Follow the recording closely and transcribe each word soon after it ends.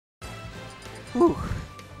Whew.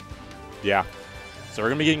 Yeah. So we're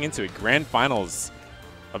going to be getting into it. Grand finals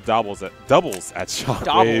of doubles at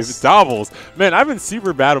Shockwave. Doubles. Man, I've been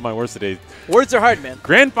super bad with my words today. Words are hard, man.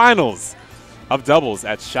 Grand finals of doubles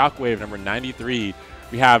at Shockwave number 93.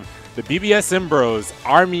 We have the BBSM Bros,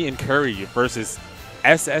 Army and Kurry versus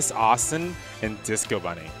SS Awestin and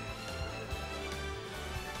DisqoBunny.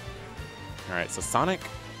 All right, so Sonic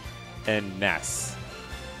and Ness.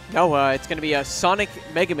 No, it's going to be Sonic,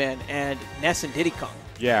 Mega Man, and Ness and Diddy Kong.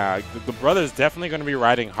 Yeah, the brothers definitely going to be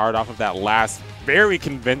riding hard off of that last very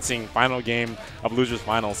convincing final game of Losers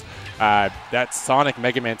Finals. That Sonic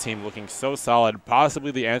Mega Man team looking so solid,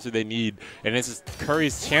 possibly the answer they need, and this is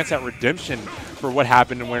Kurry's chance at redemption for what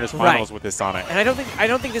happened in Winners Finals with this Sonic. And I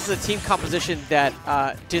don't think this is a team composition that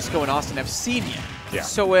Disco and Awestin have seen yet. Yeah.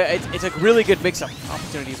 So it's a really good mix-up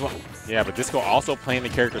opportunity as well. Yeah, but Disco also playing the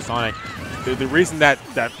character Sonic. The reason that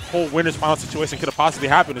whole Winners Final situation could have possibly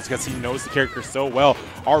happened is because he knows the character so well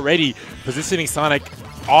already, positioning Sonic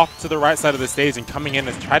off to the right side of the stage and coming in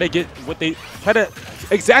and try to get what they try to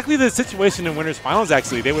exactly the situation in Winners Finals.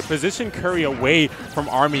 Actually, they would position Kurry away from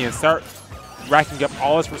Army and start racking up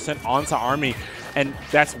all his percent onto Army. And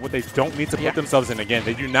that's what they don't need to put themselves in again.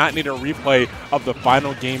 They do not need a replay of the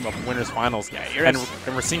final game of Winners Finals. Yeah, and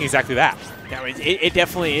we're seeing exactly that. Yeah, it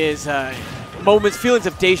definitely is moments, feelings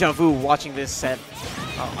of deja vu watching this set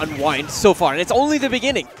unwind so far. And it's only the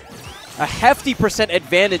beginning. A hefty %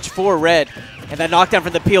 advantage for Red. And that knockdown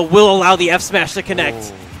from the peel will allow the F smash to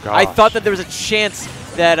connect. Oh, I thought that there was a chance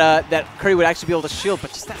that that Kurry would actually be able to shield,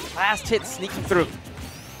 but just that last hit sneaking through.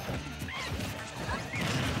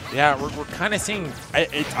 Yeah, we're kind of seeing,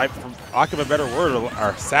 for lack of a better word,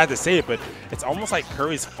 or sad to say it, but it's almost like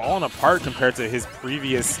Kurry's fallen apart compared to his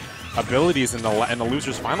previous abilities in the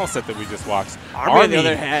Losers Final set that we just watched. Army, on the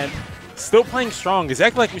other hand, still playing strong,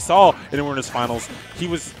 exactly like we saw in the Winners Finals. He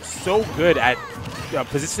was so good at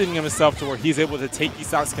positioning himself to where he's able to take these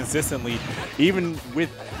stocks consistently, even with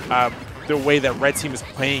the way that Red Team is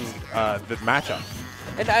playing the matchup.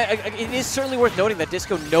 And it is certainly worth noting that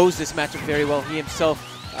Disco knows this matchup very well. He himself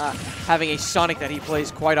having a Sonic that he plays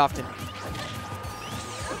quite often.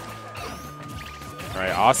 All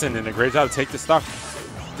right, Awestin did a great job to take the stock.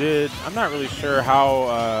 I'm not really sure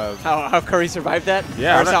how Kurry survived that?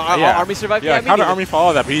 Yeah. Or how Army survived that? Yeah, how did Army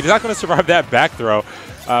follow that? But he's not going to survive that back throw.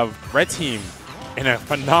 Red Team in a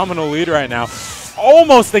phenomenal lead right now.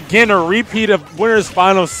 Almost again a repeat of Winners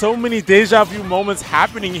Finals. So many deja vu moments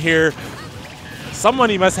happening here.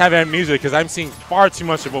 Somebody must have amnesia because I'm seeing far too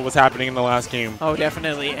much of what was happening in the last game. Oh,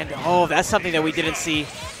 definitely. And that's something that we didn't see.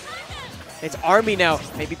 It's Army now,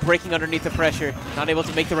 maybe breaking underneath the pressure, not able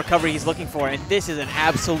to make the recovery he's looking for. And this is an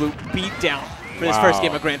absolute beatdown for this first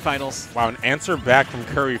game of Grand Finals. Wow, an answer back from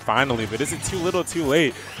Kurry finally, but is it too little too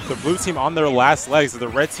late? The blue team on their last legs, the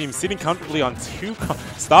red team sitting comfortably on 2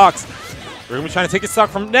 stocks. We're going to be trying to take a stock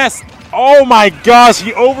from Ness. Oh my gosh,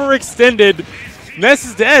 he overextended. Ness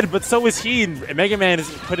is dead, but so is he. Mega Man is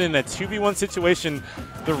put in a 2v1 situation.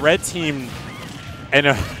 The red team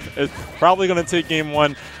is probably going to take game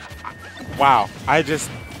 1. Wow, this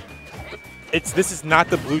is not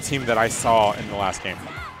the blue team that I saw in the last game.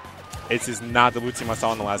 This is not the blue team I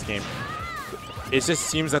saw in the last game. It just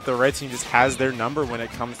seems that the red team just has their number when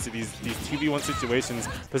it comes to these 2v1 situations,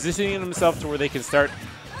 positioning themselves to where they can start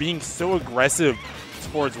being so aggressive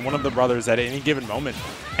towards one of the brothers at any given moment,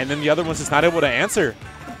 and then the other one's just not able to answer.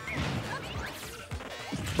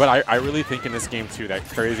 But I really think in this game too that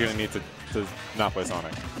Kurry's going to need to not play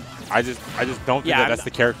Sonic. I just don't think that's the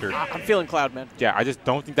character. I'm feeling Cloud, man. Yeah, I just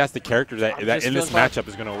don't think that's the character that in this matchup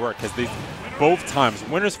is going to work, because both times,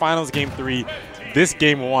 Winners Finals Game 3, this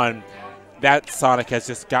Game 1, that Sonic has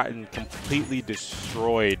just gotten completely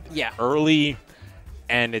destroyed early.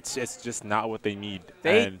 And it's just not what they need.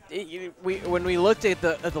 When we looked at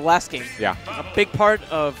the last game, a big part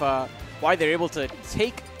of why they're able to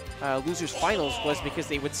take Losers Finals was because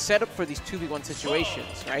they would set up for these 2v1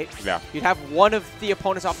 situations, right? Yeah. You'd have one of the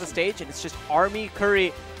opponents off the stage, and it's just Army,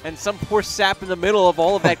 Kurry, and some poor sap in the middle of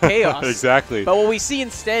all of that chaos. Exactly. But what we see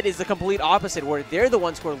instead is the complete opposite, where they're the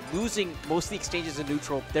ones who are losing most of the exchanges in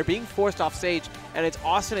neutral. They're being forced off stage, and it's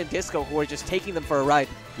Awestin and Disco who are just taking them for a ride.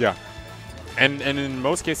 Yeah. And in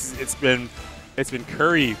most cases, it's been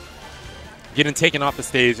Kurry getting taken off the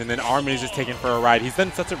stage, and then Army is just taken for a ride. He's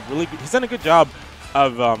done a good job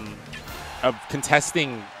of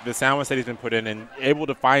contesting the sandwich that he's been put in and able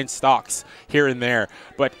to find stocks here and there.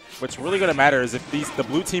 But what's really going to matter is if the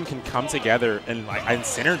blue team can come together and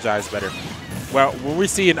synergize better. Well, when we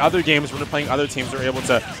see in other games when we're playing other teams, they're able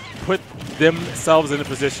to put themselves in a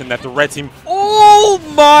position that the red team. Oh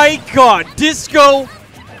my God, Disco,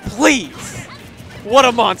 please. What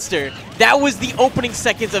a monster. That was the opening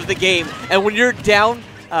seconds of the game. And when you're down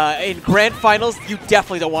in grand finals, you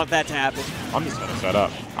definitely don't want that to happen. I'm just going to shut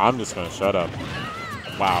up. I'm just going to shut up.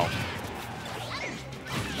 Wow.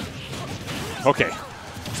 Okay.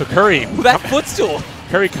 So Kurry. That footstool.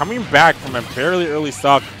 Kurry coming back from a fairly early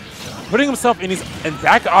stock, putting himself in his and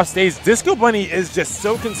back off stage. DisqoBunny is just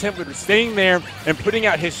so content with staying there and putting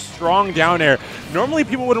out his strong down air. Normally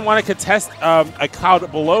people wouldn't want to contest a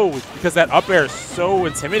cloud below because that up air is so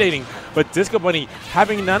intimidating, but DisqoBunny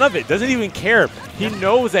having none of it, doesn't even care. He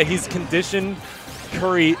knows that he's conditioned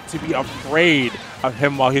Kurry to be afraid of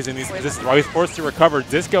him while he's in these positions, while he's forced to recover.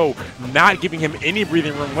 Disco not giving him any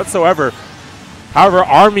breathing room whatsoever. However,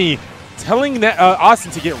 Army telling that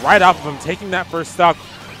Awestin to get right off of him, taking that first stock.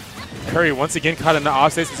 Kurry once again caught in the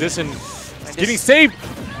offstage position, getting saved.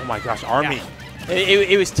 Oh my gosh, Army. Yeah.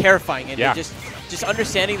 It was terrifying, and yeah. just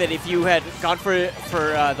understanding that if you had gone for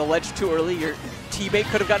the ledge too early, your teammate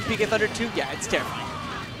could have gotten PK Thunder too. Yeah, it's terrifying.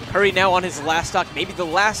 Kurry now on his last stock, maybe the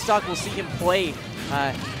last stock we'll see him play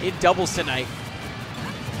in doubles tonight.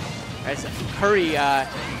 As Kurry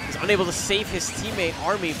is unable to save his teammate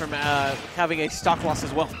Army from having a stock loss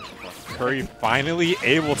as well. Kurry finally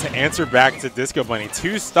able to answer back to DisqoBunny.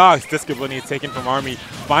 2 stocks DisqoBunny has taken from Army.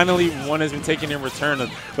 Finally, one has been taken in return.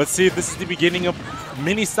 Let's see if this is the beginning of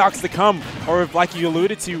many stocks to come, or if, like you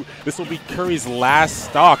alluded to, this will be Kurry's last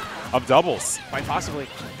stock of doubles. Quite possibly.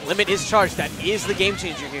 Limit is charged. That is the game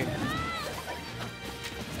changer here.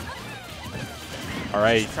 All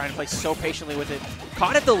right. Trying to play so patiently with it.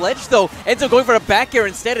 Caught at the ledge, though. Ends up going for a back air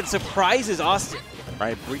instead and surprises Awestin.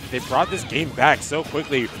 Right, they brought this game back so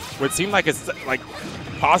quickly where it seemed like it's like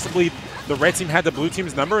possibly the red team had the blue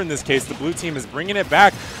team's number in this case. The blue team is bringing it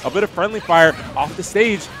back. A bit of friendly fire off the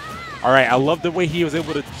stage. All right, I love the way he was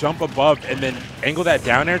able to jump above and then angle that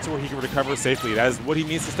down air to where he can recover safely. That is what he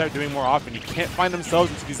needs to start doing more often. He can't find himself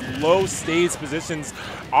into these low stage positions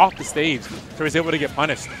off the stage, so he's able to get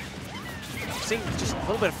punished. Seeing just a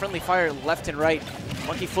little bit of friendly fire left and right.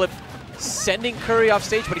 Monkey flip sending Kurry off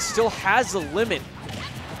stage, but he still has the limit.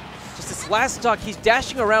 Just this last stock, he's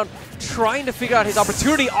dashing around trying to figure out his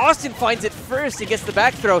opportunity. Awestin finds it first. He gets the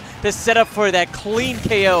back throw to set up for that clean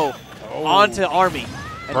KO onto Army.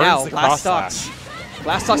 And now, last stocks.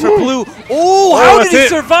 Last stocks for blue. Oh, how did he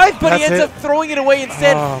survive? But he ends up throwing it away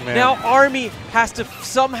instead. Oh, now Army has to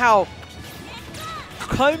somehow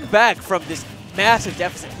come back from this massive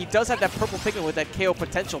deficit. He does have that purple pigment with that KO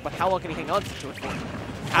potential, but how long can he hang on to it for?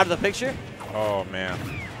 Out of the picture. Oh, man.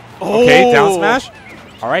 Okay, down smash.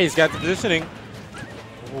 All right, he's got the positioning.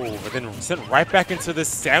 Ooh, but then sent right back into this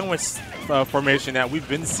sandwich formation that we've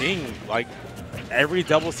been seeing like every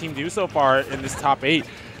doubles team do so far in this top 8.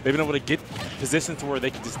 They've been able to get positions to where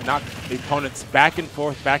they can just knock the opponents back and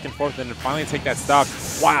forth, and then finally take that stock.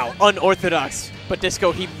 Wow, unorthodox. But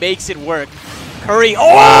Disco, he makes it work. Kurry,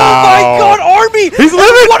 oh my God, Army! He's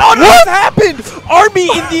living! What on earth happened? Army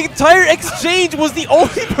in the entire exchange was the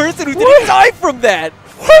only person who didn't die from that.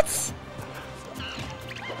 What?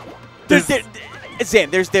 Zan,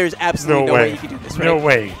 there's absolutely no way you can do this, right? No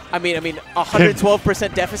way. I mean,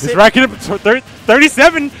 112% deficit. He's racking up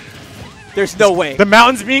 37. There's no way. The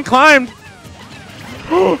mountain's being climbed.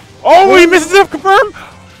 Oh, he misses it, confirm.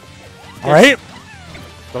 All right.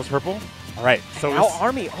 That was purple. All right. So now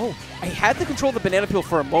Army, I had to control the banana peel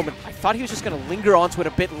for a moment. I thought he was just going to linger onto it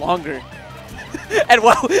a bit longer. And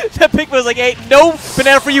wow, that pick was like, hey, no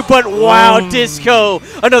banana for you, but wow, Disco.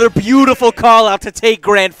 Another beautiful call out to take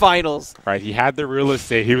grand finals. Right, he had the real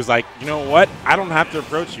estate. He was like, you know what? I don't have to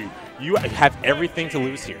approach you. You have everything to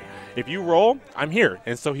lose here. If you roll, I'm here.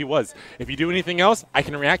 And so he was. If you do anything else, I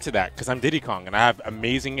can react to that because I'm Diddy Kong and I have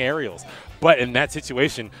amazing aerials. But in that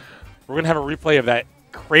situation, we're going to have a replay of that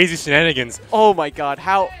crazy shenanigans. Oh my God,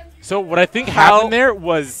 how? So what I think happened there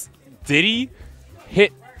was Diddy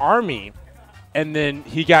hit Army and then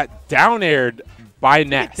he got down aired by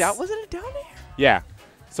Ness. Was it a down air? Yeah.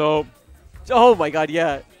 So. Oh my God,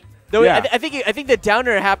 yeah. No, yeah. I think the down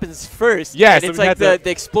air happens first. Yeah, and so it's like the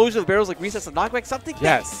explosion of the barrels, like resets the knockback, something.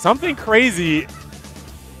 Yeah, something crazy.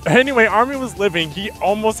 Anyway, Army was living. He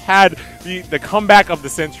almost had the comeback of the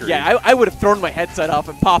century. Yeah, I would have thrown my headset off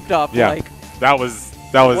and popped up. Yeah, like that was.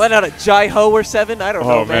 Went out a Jai-Ho or 7. I don't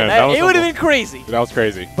know, man. It would have been crazy. That was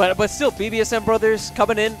crazy. But still, BBSM Brothers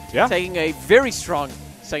coming in, taking a very strong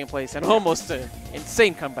second place and almost an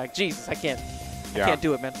insane comeback. Jesus, I can't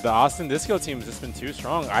do it, man. The Awestin Disco team has just been too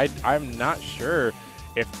strong. I'm not sure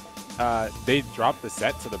if they dropped the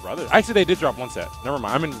set to the brothers. Actually, they did drop one set. Never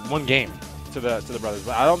mind. I'm in one game to the brothers,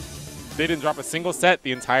 but they didn't drop a single set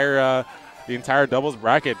the entire doubles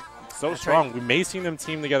bracket. So strong. Right. We may see them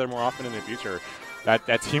team together more often in the future.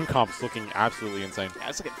 that team comp's looking absolutely insane. Yeah,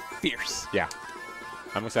 it's looking fierce. Yeah.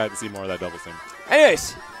 I'm excited to see more of that doubles team.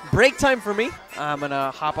 Anyways, break time for me. I'm going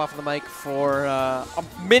to hop off the mic for a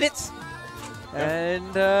minute. Yeah.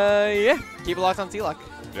 And, yeah, keep it locked on T-Lock.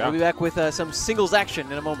 Yeah. We'll be back with some singles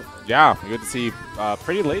action in a moment. Yeah, good to see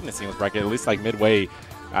pretty late in the singles bracket, at least like midway.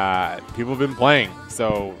 People have been playing,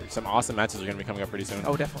 so some awesome matches are going to be coming up pretty soon.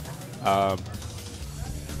 Oh, definitely.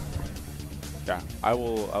 Yeah,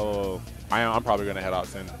 I'm probably going to head out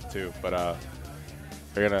soon too, but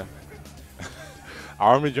we're going to.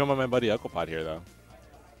 I'm going to join my buddy EchoPod here though.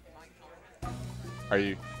 Are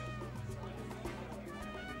you?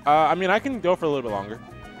 I mean, I can go for a little bit longer.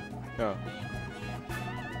 No.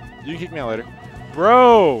 You can kick me out later.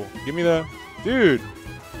 Bro, give me the dude.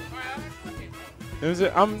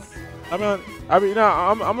 I'm probably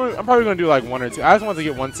gonna do like 1 or 2. I just want to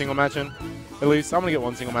get one single match in, at least. I'm gonna get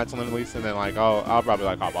one single match in at least, and then like I'll probably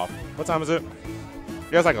like hop off. What time is it?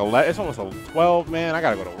 Yeah, it's like 11. It's almost 12, man. I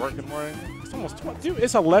gotta go to work in the morning. It's almost 12, dude.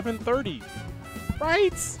 It's 11:30,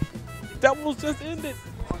 right? Doubles just ended.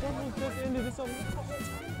 Doubles just ended. It's 11.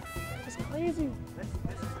 It's crazy.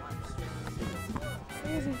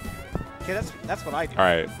 Crazy. Okay, that's what I do. All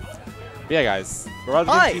right. Yeah, guys. We're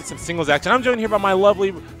about to see some singles action. I'm joined here by my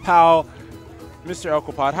lovely pal, Mr.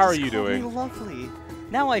 EchoPod. How are you doing? Lovely.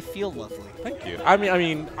 Now I feel lovely. Thank you.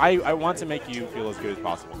 I want to make you feel as good as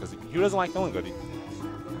possible because who doesn't like feeling good?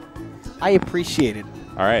 I appreciate it.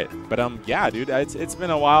 All right, but yeah, dude, it's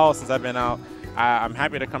been a while since I've been out. I'm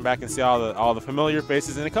happy to come back and see all the familiar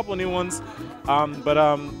faces and a couple of new ones. Why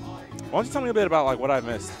don't you tell me a bit about like what I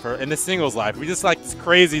missed in the singles life? We just like this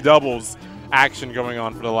crazy doubles action going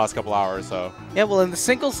on for the last couple hours. So yeah, well, in the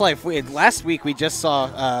singles life, last week we just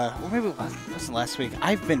saw. Well, maybe it wasn't last week.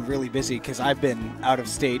 I've been really busy because I've been out of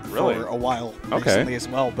state for a while recently as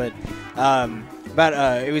well. But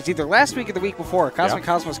it was either last week or the week before. Cosmic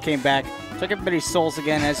Cosmos came back, took everybody's souls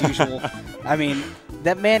again as usual. I mean,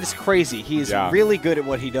 that man is crazy. He is really good at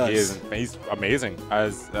what he does. He is. He's amazing.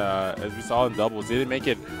 As we saw in doubles, he didn't make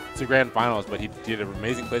it to grand finals, but he did an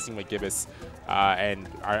amazing placing with Gibbous. And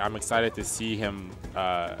I'm excited to see him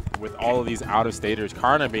with all of these out-of-staters.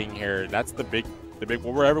 Karna being here, that's the big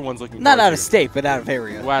where everyone's looking. Not out of state, but out of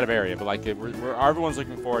area. Well, out of area, but like everyone's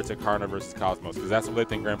looking forward to Karna versus Cosmos because that's what they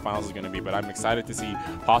think grand finals is going to be. But I'm excited to see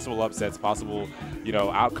possible upsets, possible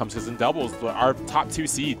outcomes. Because in doubles, our top 2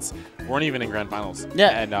 seeds weren't even in grand finals.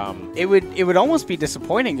 Yeah, and it would almost be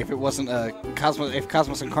disappointing if it wasn't if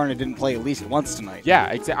Cosmos and Karna didn't play at least once tonight.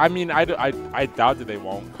 Yeah, exactly. I mean, I doubt that they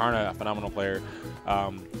won't. Karna, a phenomenal player.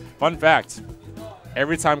 Fun fact: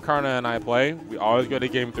 every time Karna and I play, we always go to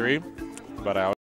game 3, but I